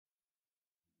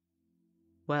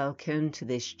Welcome to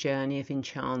this journey of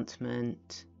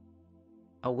enchantment,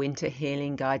 a winter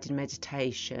healing guided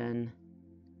meditation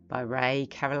by Rae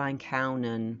Caroline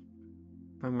Cownan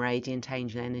from Radiant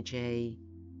Angel Energy.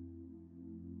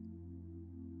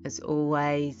 As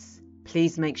always,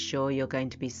 please make sure you're going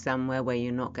to be somewhere where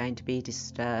you're not going to be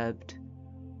disturbed.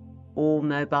 All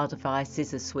mobile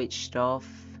devices are switched off,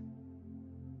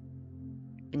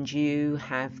 and you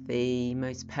have the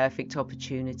most perfect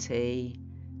opportunity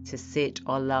to sit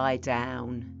or lie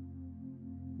down,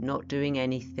 not doing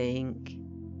anything,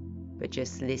 but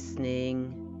just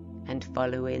listening and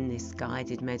following this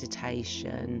guided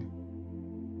meditation.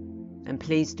 And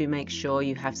please do make sure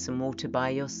you have some water by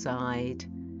your side,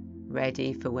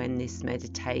 ready for when this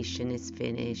meditation is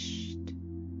finished.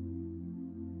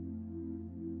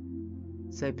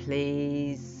 So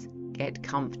please get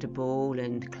comfortable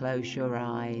and close your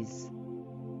eyes.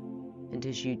 And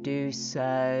as you do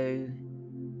so,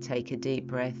 take a deep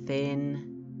breath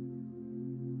in,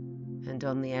 and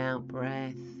on the out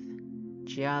breath,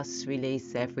 just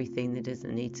release everything that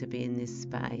doesn't need to be in this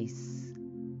space.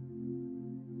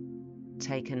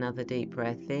 Take another deep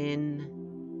breath in,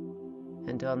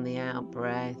 and on the out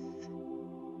breath,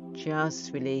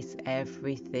 just release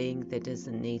everything that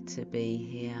doesn't need to be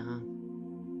here.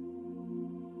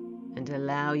 And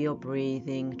allow your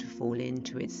breathing to fall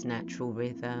into its natural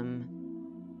rhythm.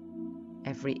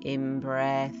 Every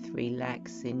in-breath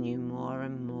relaxing you more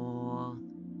and more,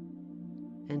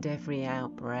 and every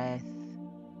out-breath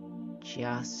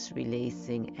just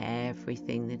releasing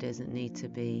everything that doesn't need to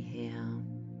be here.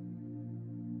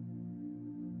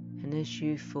 And as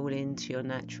you fall into your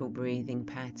natural breathing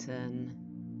pattern,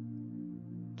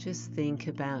 just think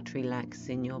about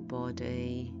relaxing your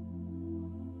body.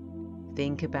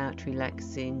 Think about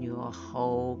relaxing your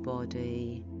whole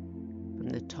body, from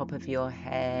the top of your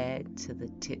head to the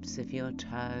tips of your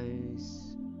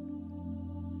toes,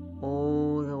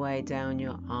 all the way down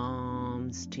your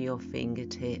arms to your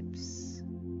fingertips.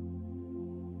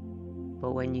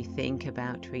 But when you think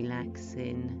about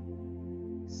relaxing,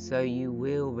 so you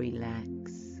will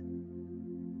relax.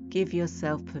 Give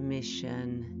yourself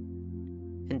permission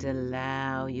and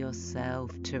allow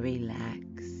yourself to relax.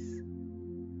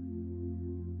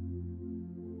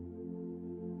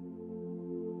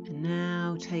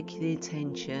 Now take the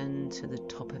attention to the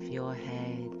top of your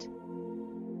head,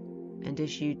 and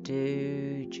as you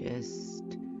do,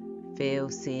 just feel,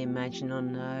 see, imagine or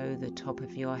know the top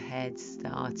of your head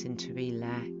starting to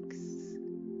relax.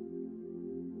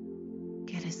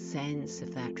 Get a sense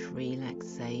of that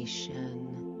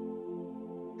relaxation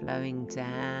flowing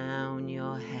down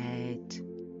your head,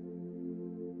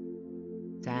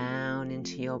 down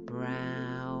into your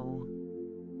brow.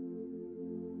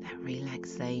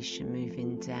 Relaxation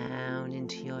moving down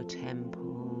into your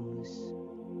temples,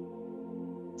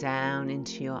 down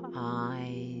into your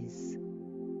eyes,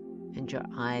 and your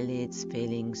eyelids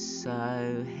feeling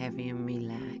so heavy and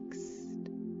relaxed.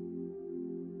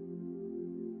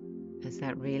 As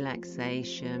that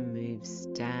relaxation moves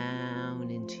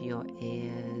down into your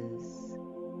ears,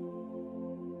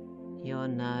 your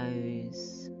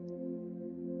nose,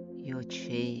 your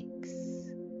cheeks,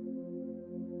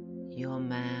 your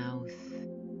mouth,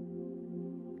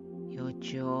 your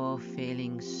jaw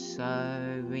feeling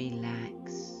so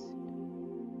relaxed.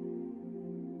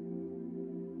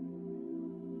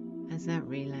 As that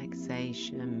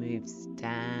relaxation moves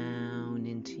down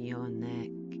into your neck,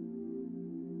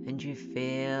 and you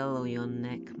feel all your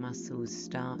neck muscles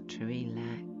start to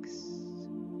relax.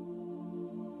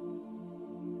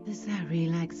 As that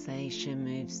relaxation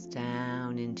moves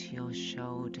down into your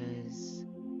shoulders,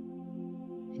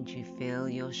 and you feel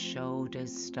your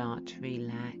shoulders start to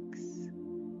relax,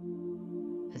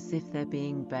 as if they're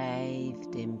being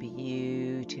bathed in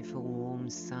beautiful warm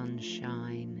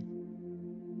sunshine.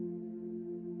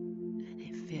 And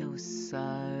it feels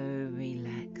so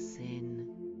relaxing.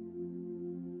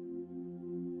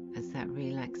 As that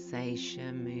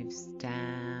relaxation moves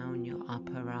down your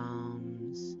upper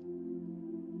arms,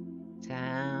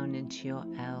 down into your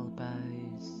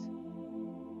elbows,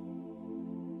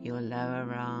 your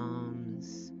lower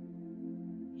arms,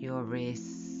 your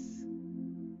wrists,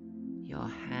 your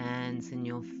hands and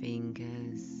your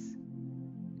fingers,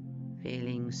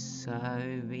 feeling so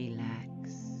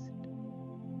relaxed.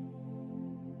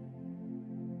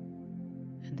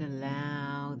 And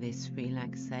allow this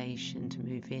relaxation to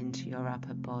move into your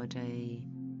upper body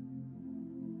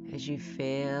as you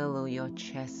feel all your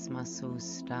chest muscles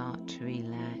start to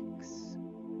relax.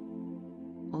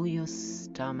 All your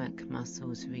stomach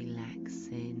muscles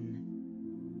relaxing,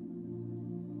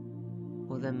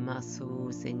 all the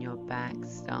muscles in your back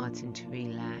starting to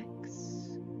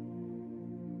relax,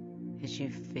 as you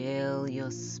feel your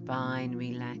spine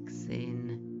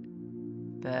relaxing,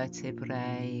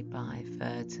 vertebrae by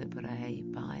vertebrae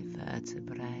by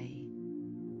vertebrae.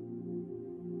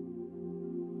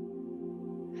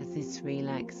 As this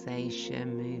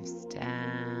relaxation moves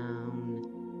down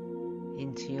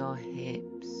into your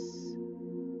hips,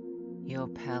 your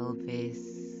pelvis,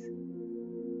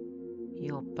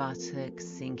 your buttocks,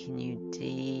 sinking you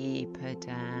deeper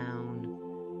down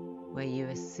where you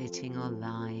are sitting or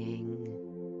lying.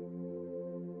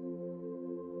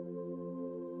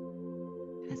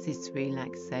 As this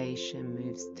relaxation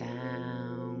moves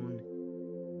down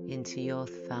into your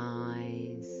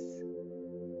thighs,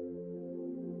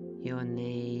 your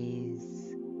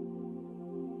knees,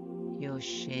 your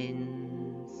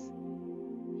shins,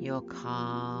 your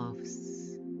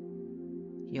calves,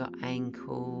 your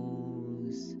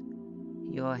ankles,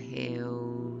 your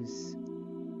heels,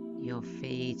 your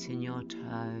feet and your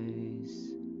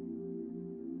toes,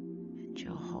 and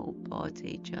your whole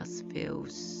body just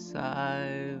feels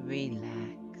so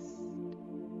relaxed.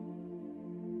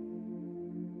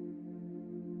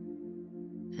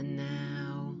 And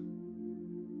now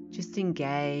just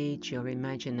engage your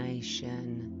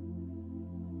imagination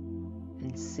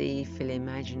and see, feel,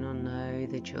 imagine or know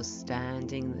that you're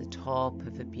standing at the top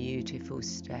of a beautiful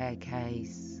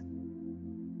staircase.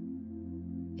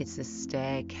 It's a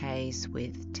staircase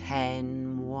with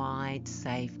 10 wide,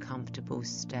 safe, comfortable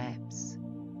steps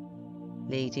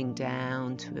leading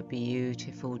down to a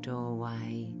beautiful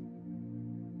doorway.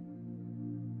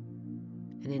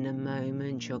 And in a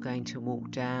moment you're going to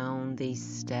walk down these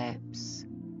steps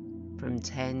from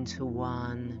 10 to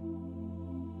 1,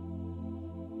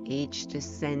 each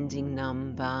descending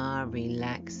number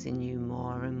relaxing you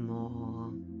more and more.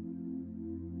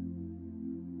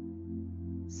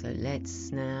 So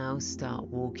let's now start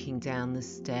walking down the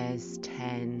stairs.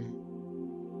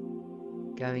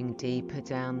 10, going deeper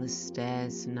down the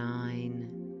stairs.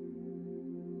 9,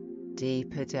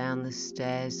 deeper down the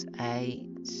stairs.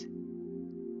 8,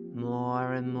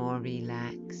 more and more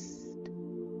relaxed,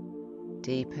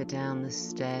 deeper down the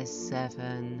stairs.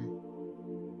 7,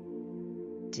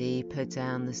 deeper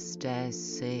down the stairs.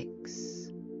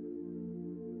 6,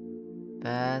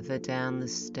 further down the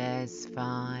stairs.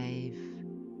 5,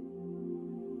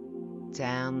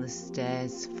 down the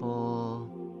stairs. 4,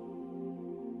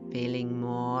 feeling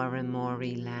more and more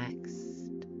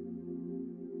relaxed,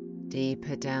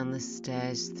 deeper down the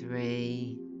stairs.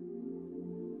 3,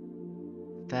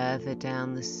 further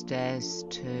down the stairs.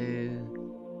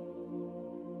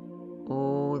 2,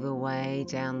 all the way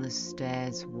down the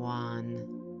stairs. 1,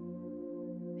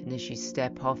 and as you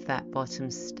step off that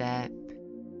bottom step,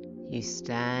 you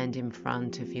stand in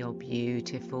front of your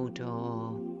beautiful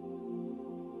door.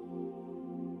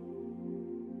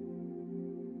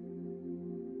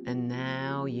 And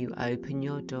now you open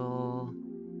your door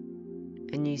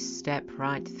and you step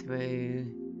right through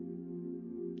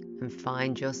and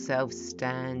find yourself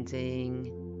standing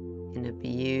in a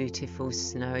beautiful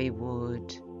snowy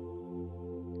wood.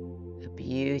 A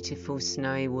beautiful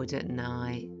snowy wood at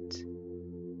night.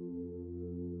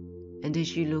 And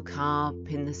as you look up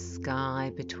in the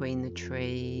sky between the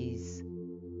trees,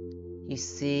 you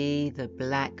see the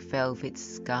black velvet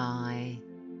sky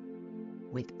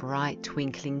with bright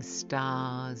twinkling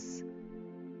stars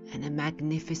and a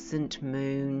magnificent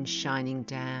moon shining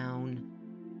down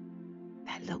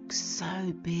that looks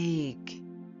so big,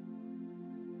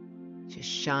 just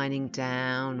shining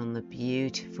down on the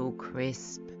beautiful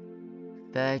crisp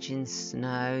virgin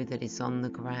snow that is on the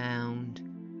ground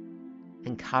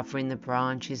and covering the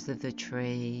branches of the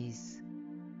trees.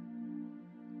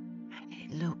 And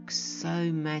it looks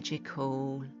so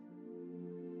magical.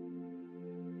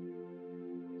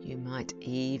 You might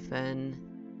even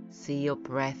see your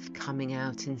breath coming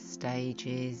out in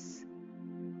stages,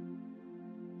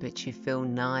 but you feel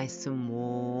nice and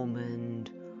warm and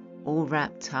all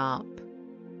wrapped up,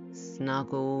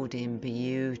 snuggled in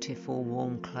beautiful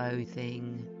warm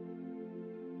clothing.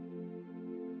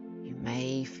 You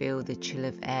may feel the chill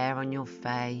of air on your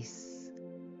face,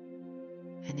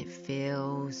 and it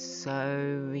feels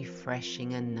so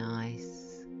refreshing and nice.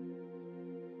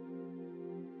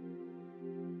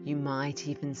 You might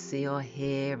even see or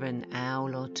hear an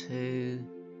owl or two,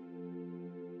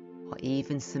 or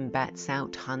even some bats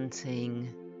out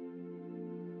hunting,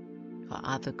 or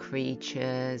other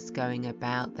creatures going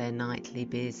about their nightly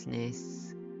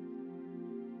business.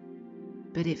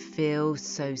 But it feels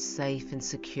so safe and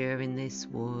secure in this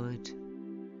wood,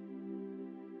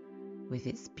 with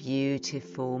its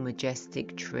beautiful,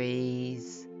 majestic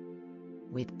trees,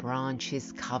 with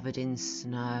branches covered in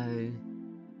snow,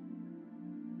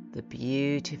 The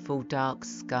beautiful dark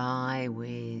sky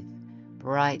with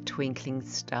bright twinkling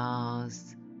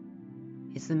stars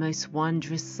is the most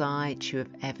wondrous sight you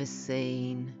have ever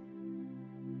seen.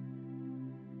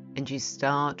 And you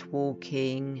start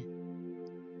walking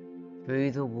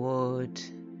through the wood,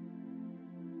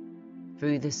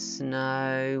 through the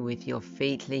snow with your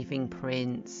feet leaving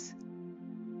prints,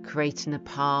 creating a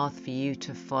path for you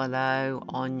to follow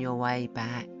on your way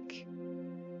back.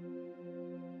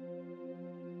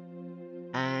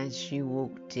 As you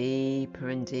walk deeper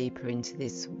and deeper into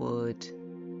this wood,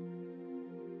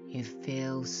 you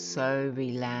feel so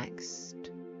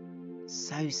relaxed,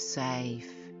 so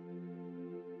safe,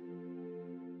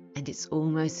 and it's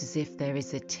almost as if there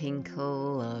is a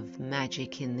tinkle of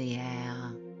magic in the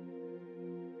air.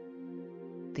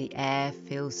 The air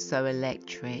feels so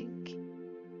electric,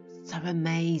 so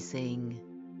amazing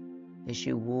as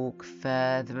you walk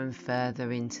further and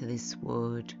further into this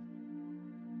wood,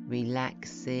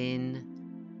 relaxing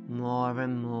more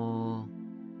and more.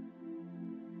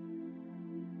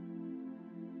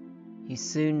 You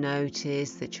soon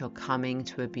notice that you're coming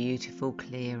to a beautiful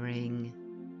clearing,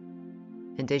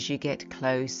 and as you get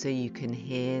closer you can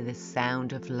hear the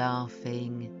sound of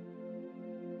laughing.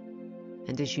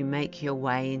 And as you make your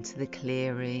way into the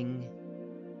clearing,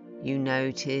 you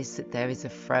notice that there is a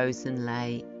frozen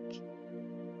lake,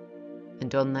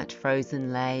 and on that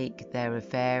frozen lake there are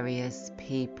various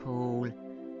people,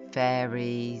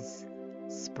 fairies,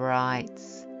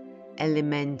 sprites,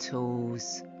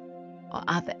 elementals, or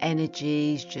other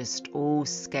energies just all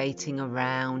skating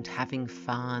around having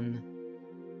fun.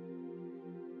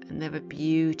 And there are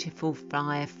beautiful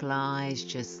fireflies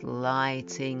just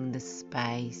lighting the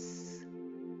space.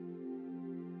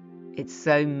 It's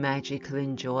so magical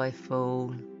and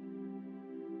joyful.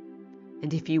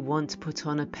 And if you want to put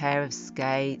on a pair of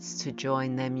skates to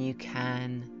join them, you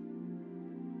can.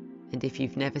 And if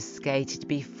you've never skated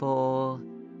before,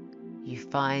 you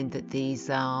find that these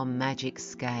are magic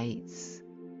skates.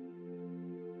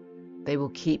 They will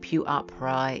keep you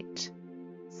upright,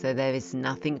 so there is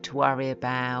nothing to worry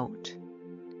about,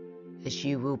 as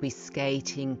you will be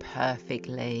skating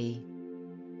perfectly.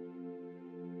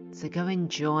 So go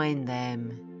and join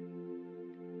them.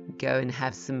 Go and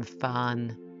have some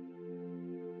fun.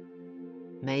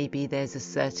 Maybe there's a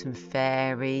certain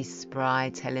fairy,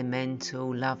 sprite,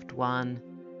 elemental, loved one,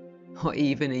 or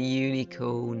even a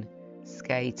unicorn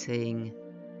skating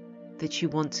that you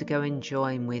want to go and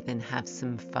join with and have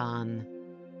some fun.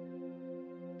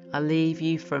 I'll leave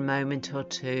you for a moment or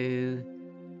two,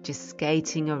 just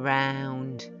skating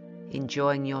around,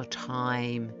 enjoying your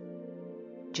time,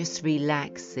 just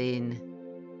relaxing,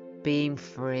 being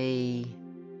free,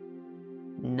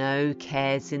 no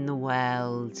cares in the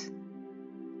world,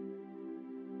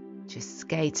 just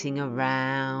skating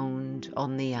around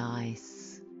on the ice.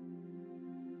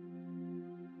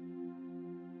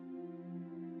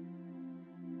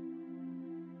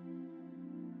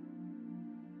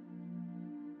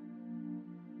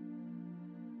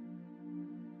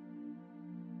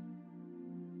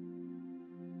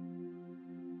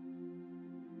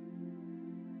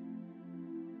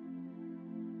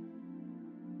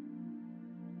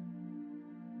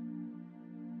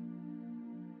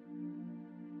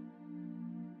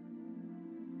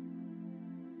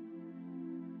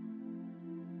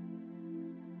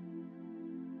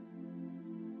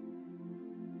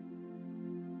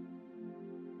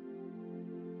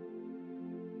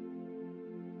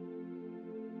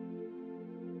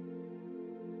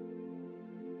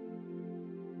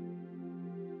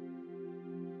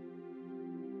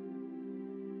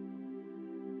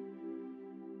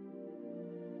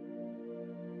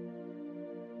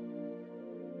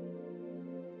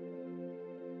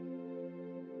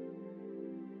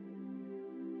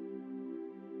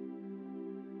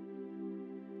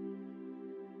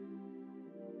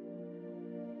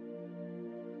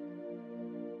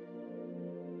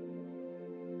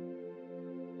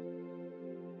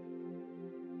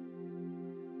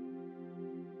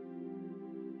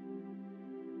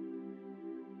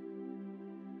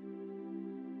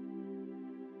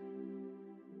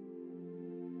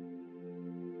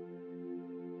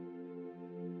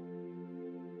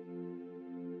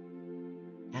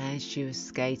 As you're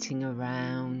skating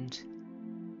around,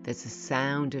 there's a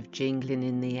sound of jingling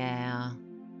in the air.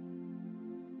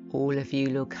 All of you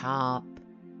look up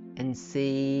and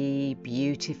see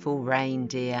beautiful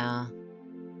reindeer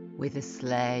with a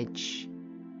sledge.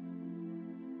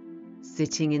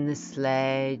 Sitting in the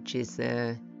sledge is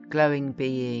a glowing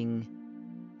being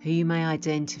who you may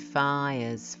identify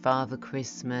as Father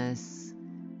Christmas,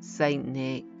 Saint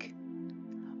Nick,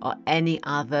 or any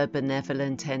other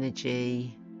benevolent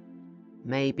energy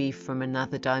maybe from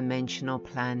another dimension or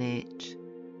planet,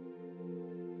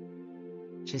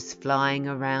 just flying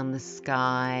around the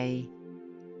sky,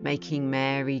 making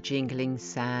merry jingling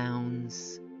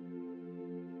sounds.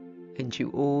 And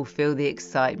you all feel the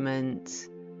excitement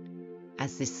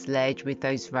as this sledge with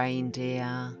those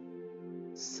reindeer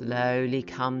slowly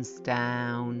comes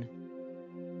down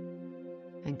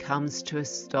and comes to a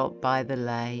stop by the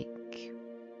lake.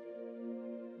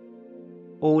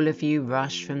 All of you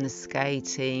rush from the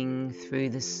skating through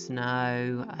the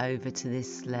snow over to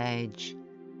this sledge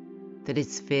that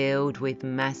is filled with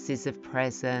masses of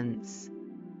presents,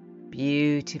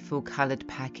 beautiful coloured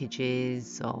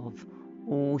packages of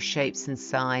all shapes and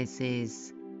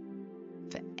sizes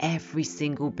for every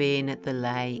single being at the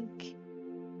lake,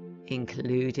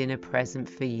 including a present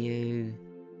for you.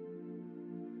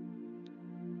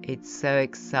 It's so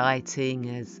exciting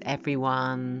as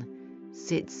everyone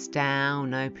sits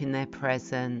down, open their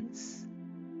presents,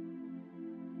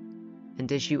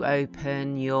 and as you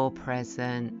open your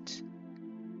present,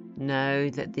 know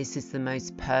that this is the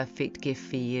most perfect gift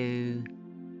for you,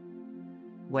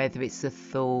 whether it's a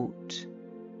thought,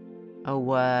 a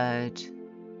word,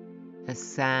 a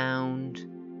sound,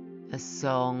 a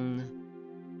song,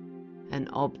 an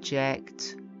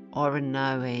object, or a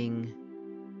knowing.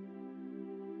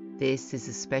 This is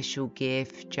a special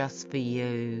gift just for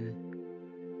you.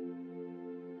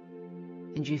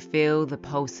 And you feel the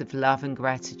pulse of love and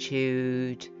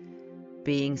gratitude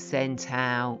being sent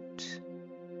out.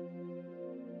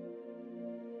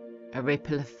 A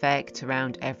ripple effect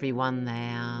around everyone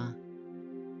there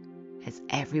as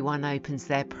everyone opens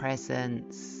their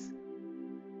presents.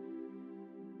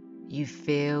 You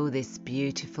feel this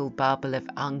beautiful bubble of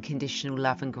unconditional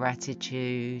love and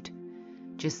gratitude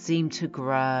just seem to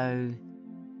grow.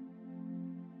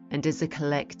 And as a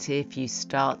collective, you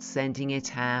start sending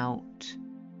it out.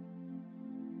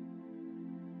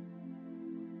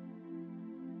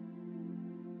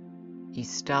 You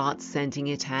start sending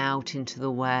it out into the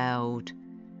world,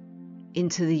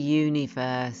 into the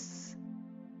universe,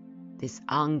 this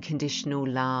unconditional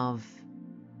love,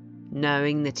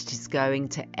 knowing that it is going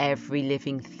to every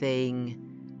living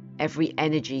thing, every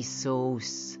energy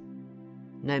source,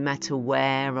 no matter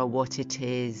where or what it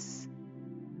is.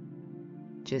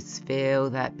 Just feel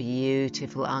that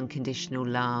beautiful unconditional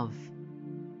love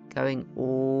going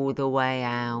all the way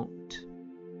out.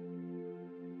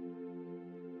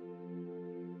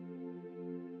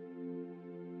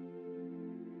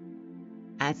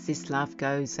 As this love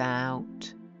goes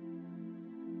out,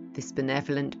 this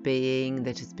benevolent being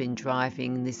that has been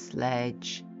driving this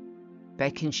sledge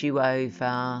beckons you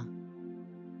over,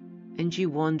 and you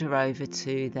wander over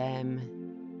to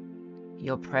them,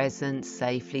 your present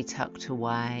safely tucked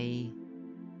away,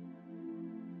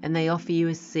 and they offer you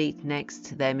a seat next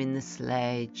to them in the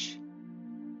sledge,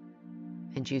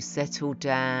 and you settle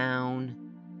down,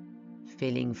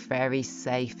 feeling very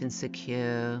safe and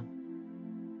secure.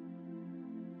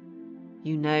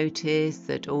 You notice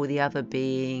that all the other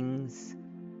beings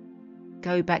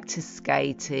go back to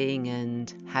skating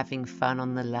and having fun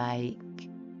on the lake,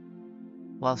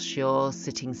 whilst you're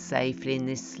sitting safely in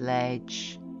this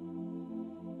sledge.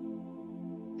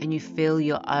 And you feel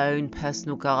your own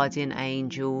personal guardian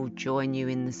angel join you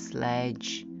in the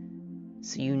sledge,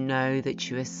 so you know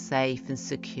that you are safe and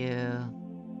secure.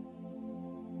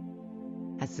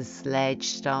 As the sledge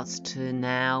starts to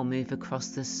now move across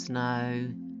the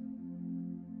snow,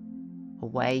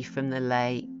 away from the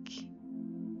lake,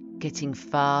 getting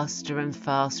faster and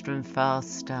faster and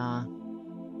faster,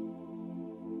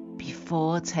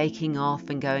 before taking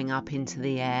off and going up into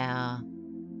the air.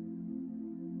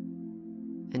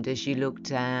 And as you look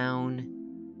down,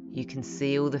 you can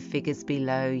see all the figures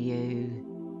below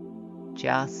you,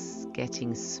 just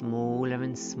getting smaller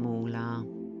and smaller.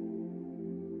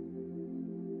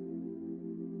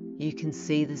 You can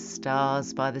see the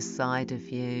stars by the side of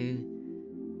you,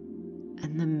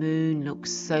 and the moon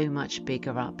looks so much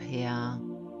bigger up here.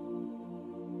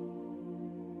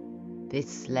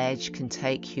 This sledge can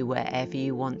take you wherever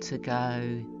you want to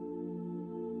go.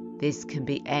 This can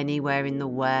be anywhere in the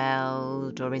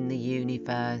world or in the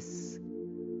universe,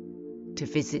 to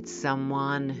visit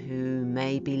someone who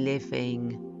may be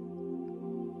living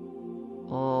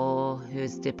or who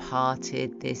has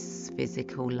departed this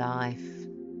physical life.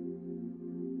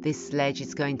 This sledge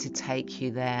is going to take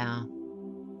you there.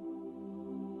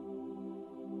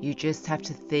 You just have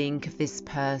to think of this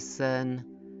person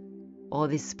or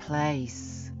this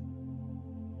place.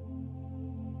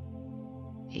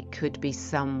 It could be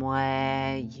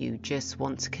somewhere you just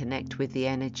want to connect with the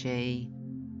energy,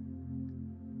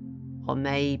 or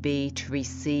maybe to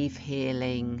receive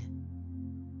healing,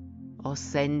 or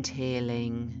send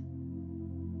healing.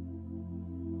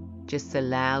 Just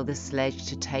allow the sledge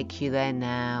to take you there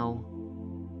now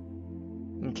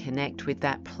and connect with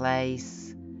that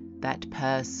place, that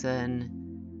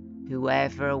person,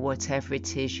 whoever or whatever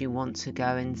it is you want to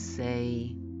go and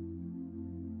see.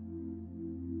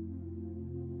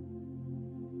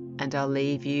 And I'll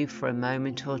leave you for a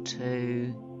moment or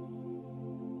two,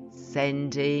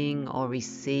 sending or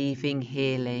receiving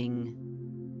healing,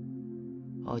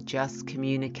 or just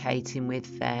communicating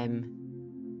with them.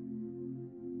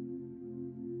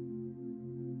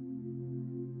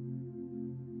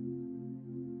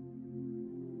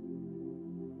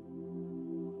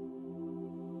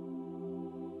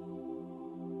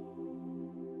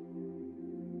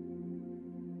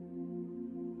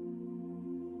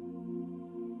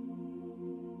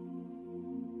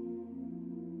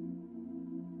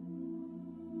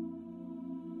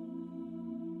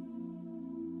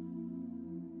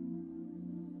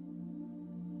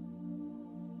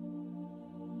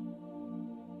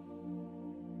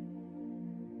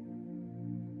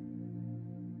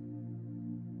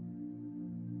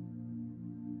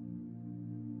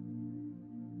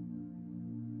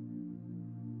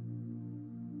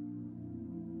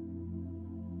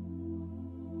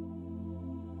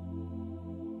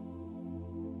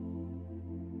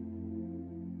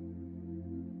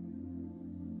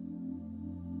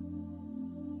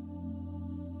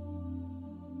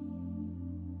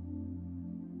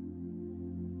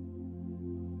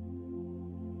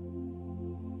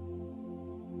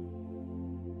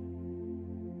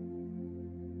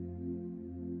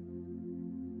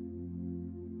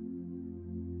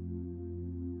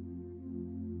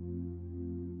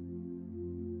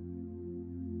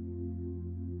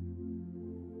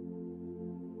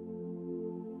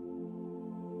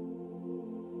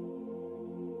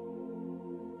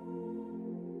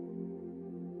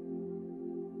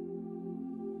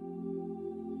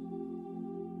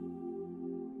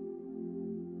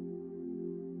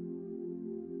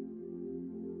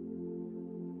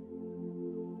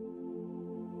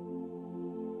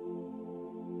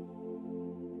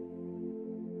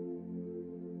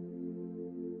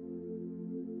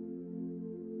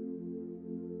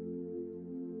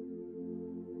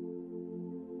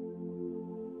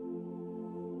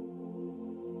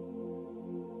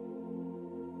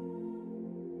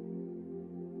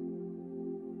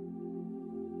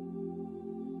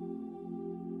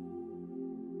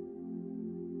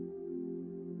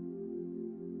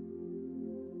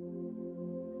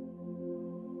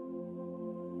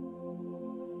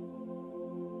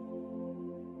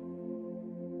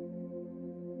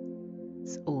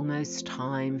 It's almost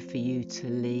time for you to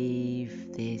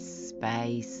leave this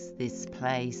space, this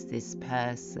place, this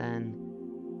person.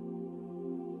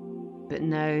 But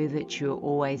know that you're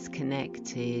always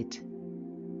connected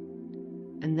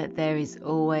and that there is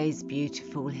always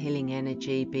beautiful healing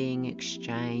energy being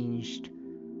exchanged,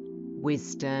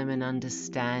 wisdom and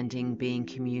understanding being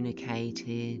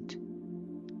communicated,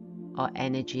 or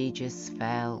energy just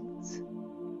felt.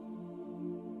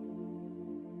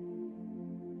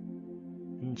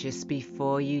 And just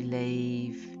before you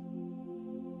leave,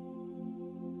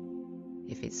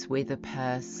 if it's with a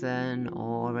person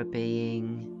or a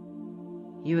being,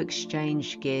 you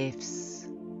exchange gifts.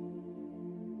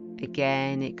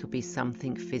 Again, it could be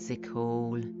something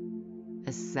physical,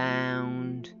 a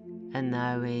sound, a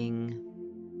knowing,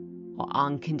 or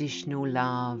unconditional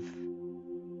love,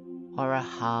 or a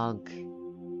hug.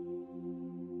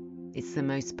 It's the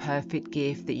most perfect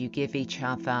gift that you give each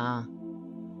other,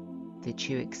 that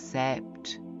you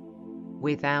accept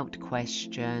without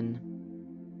question.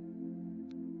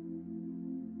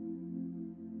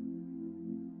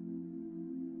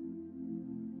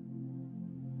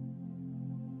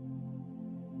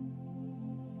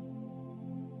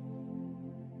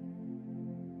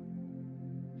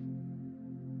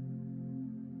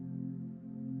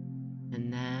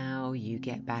 And now you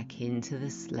get back into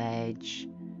the sledge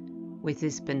with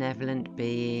this benevolent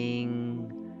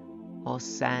being, or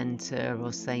Santa,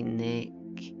 or Saint Nick,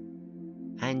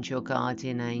 and your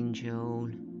guardian angel,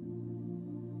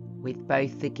 with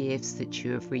both the gifts that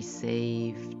you have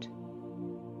received.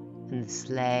 And the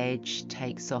sledge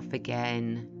takes off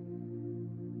again,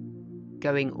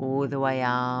 going all the way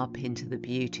up into the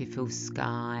beautiful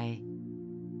sky.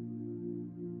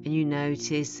 And you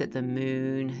notice that the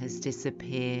moon has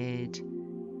disappeared,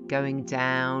 going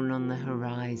down on the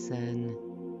horizon.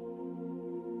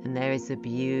 And there is a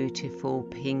beautiful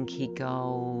pinky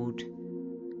gold,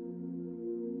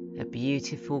 a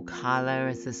beautiful colour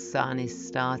as the sun is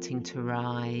starting to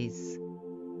rise.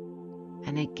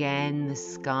 And again the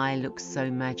sky looks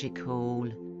so magical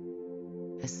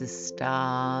as the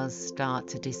stars start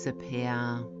to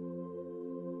disappear,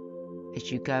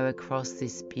 as you go across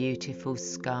this beautiful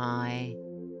sky,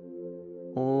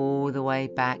 all the way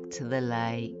back to the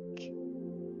lake.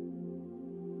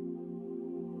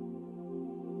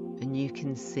 And you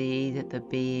can see that the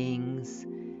beings,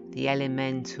 the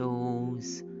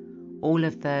elementals, all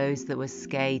of those that were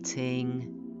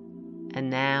skating are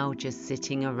now just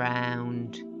sitting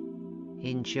around,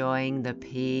 enjoying the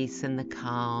peace and the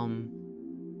calm,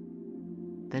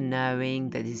 the knowing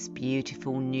that this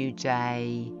beautiful new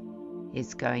day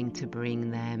is going to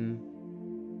bring them.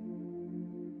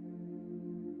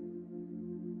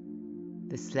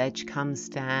 The sledge comes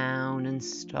down and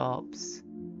stops,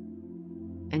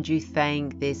 and you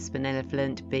thank this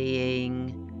benevolent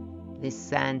being, this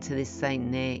Santa, this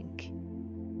Saint Nick,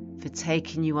 for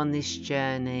taking you on this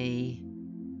journey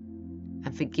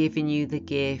and for giving you the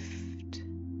gift.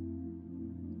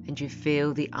 And you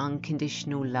feel the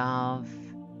unconditional love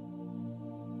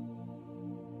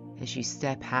as you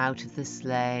step out of the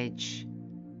sledge,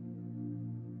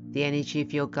 the energy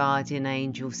of your guardian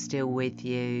angel still with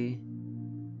you.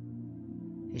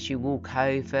 As you walk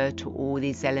over to all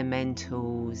these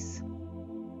elementals,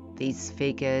 these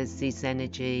figures, these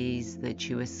energies that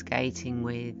you are skating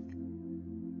with,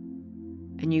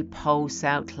 and you pulse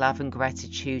out love and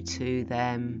gratitude to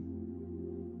them.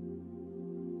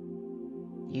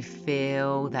 You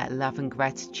feel that love and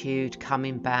gratitude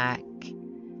coming back,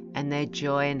 and their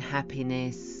joy and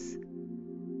happiness,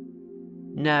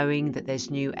 knowing that there's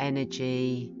new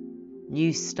energy,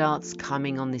 new starts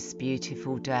coming on this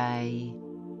beautiful day.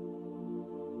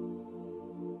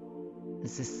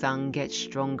 As the sun gets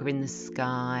stronger in the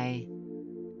sky,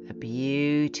 a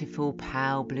beautiful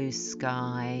pale blue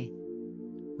sky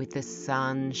with the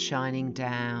sun shining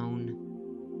down,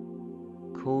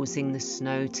 causing the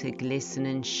snow to glisten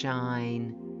and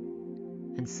shine,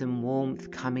 and some warmth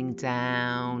coming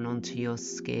down onto your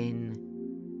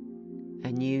skin.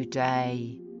 A new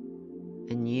day,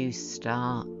 a new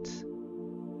start.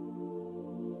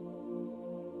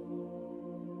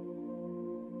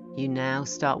 You now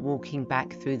start walking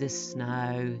back through the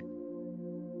snow,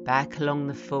 back along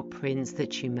the footprints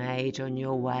that you made on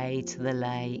your way to the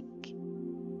lake.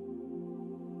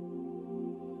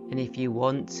 And if you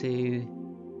want to,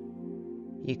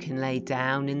 you can lay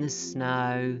down in the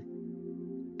snow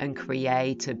and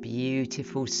create a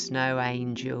beautiful snow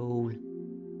angel.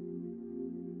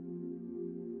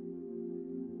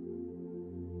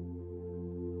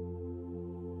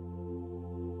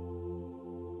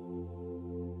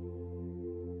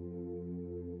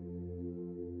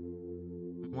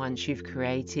 Once you've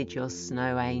created your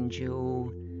snow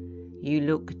angel, you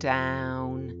look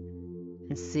down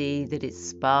and see that it's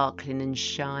sparkling and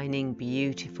shining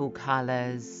beautiful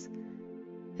colours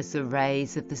as the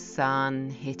rays of the sun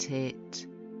hit it,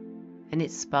 and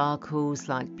it sparkles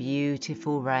like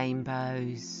beautiful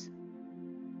rainbows.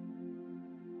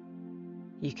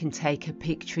 You can take a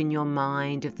picture in your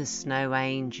mind of the snow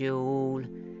angel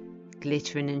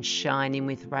glittering and shining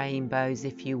with rainbows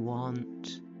if you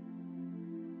want.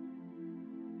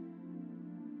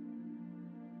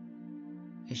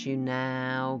 As you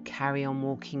now carry on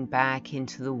walking back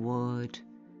into the wood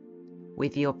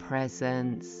with your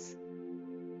presence,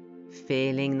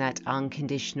 feeling that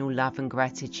unconditional love and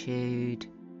gratitude,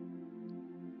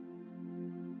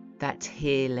 that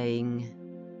healing,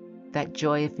 that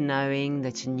joy of knowing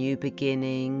that a new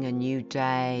beginning, a new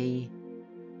day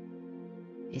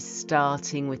is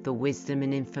starting with the wisdom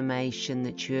and information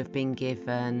that you have been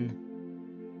given.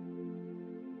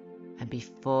 And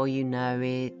before you know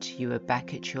it, you are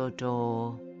back at your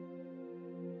door.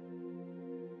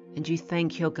 And you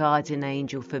thank your guardian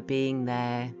angel for being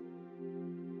there,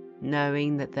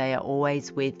 knowing that they are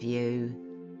always with you,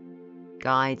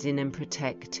 guiding and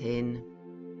protecting.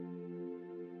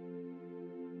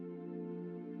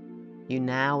 You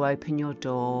now open your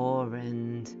door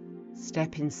and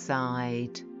step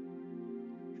inside,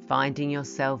 finding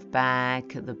yourself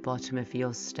back at the bottom of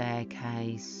your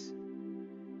staircase.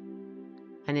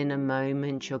 And in a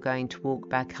moment you're going to walk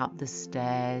back up the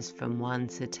stairs from 1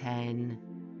 to 10,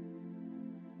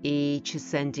 each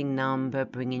ascending number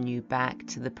bringing you back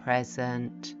to the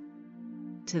present,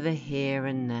 to the here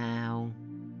and now.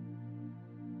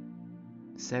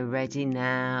 So ready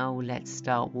now, let's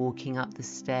start walking up the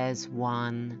stairs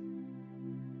 1,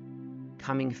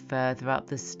 coming further up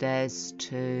the stairs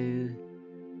 2,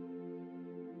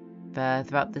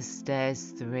 further up the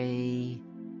stairs 3,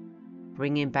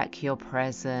 bringing back your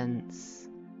presence,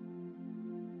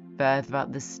 further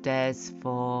up the stairs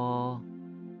 4,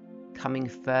 coming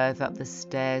further up the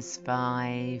stairs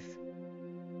 5,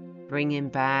 bringing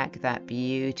back that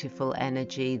beautiful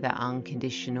energy, that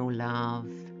unconditional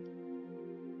love.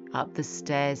 Up the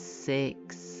stairs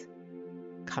 6,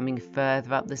 coming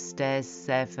further up the stairs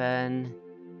 7,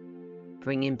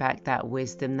 bringing back that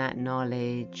wisdom, that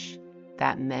knowledge,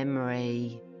 that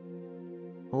memory,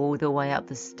 all the way up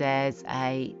the stairs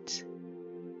 8,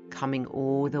 coming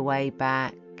all the way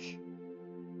back,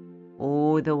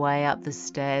 all the way up the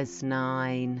stairs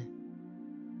 9.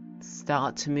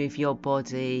 Start to move your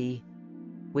body,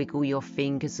 wiggle your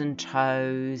fingers and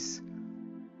toes.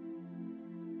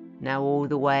 Now all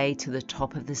the way to the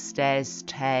top of the stairs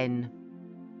 10.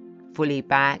 Fully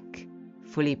back,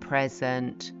 fully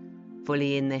present,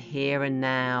 fully in the here and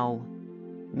now.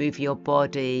 Move your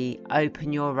body,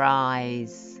 open your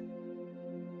eyes.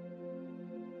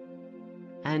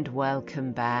 And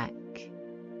welcome back.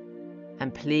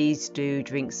 And please do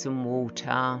drink some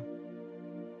water.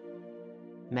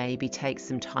 Maybe take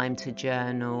some time to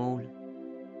journal.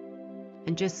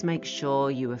 And just make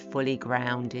sure you are fully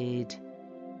grounded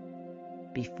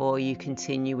before you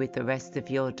continue with the rest of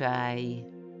your day.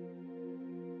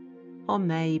 Or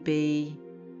maybe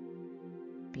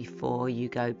before you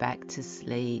go back to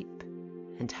sleep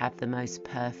and have the most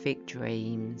perfect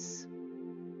dreams.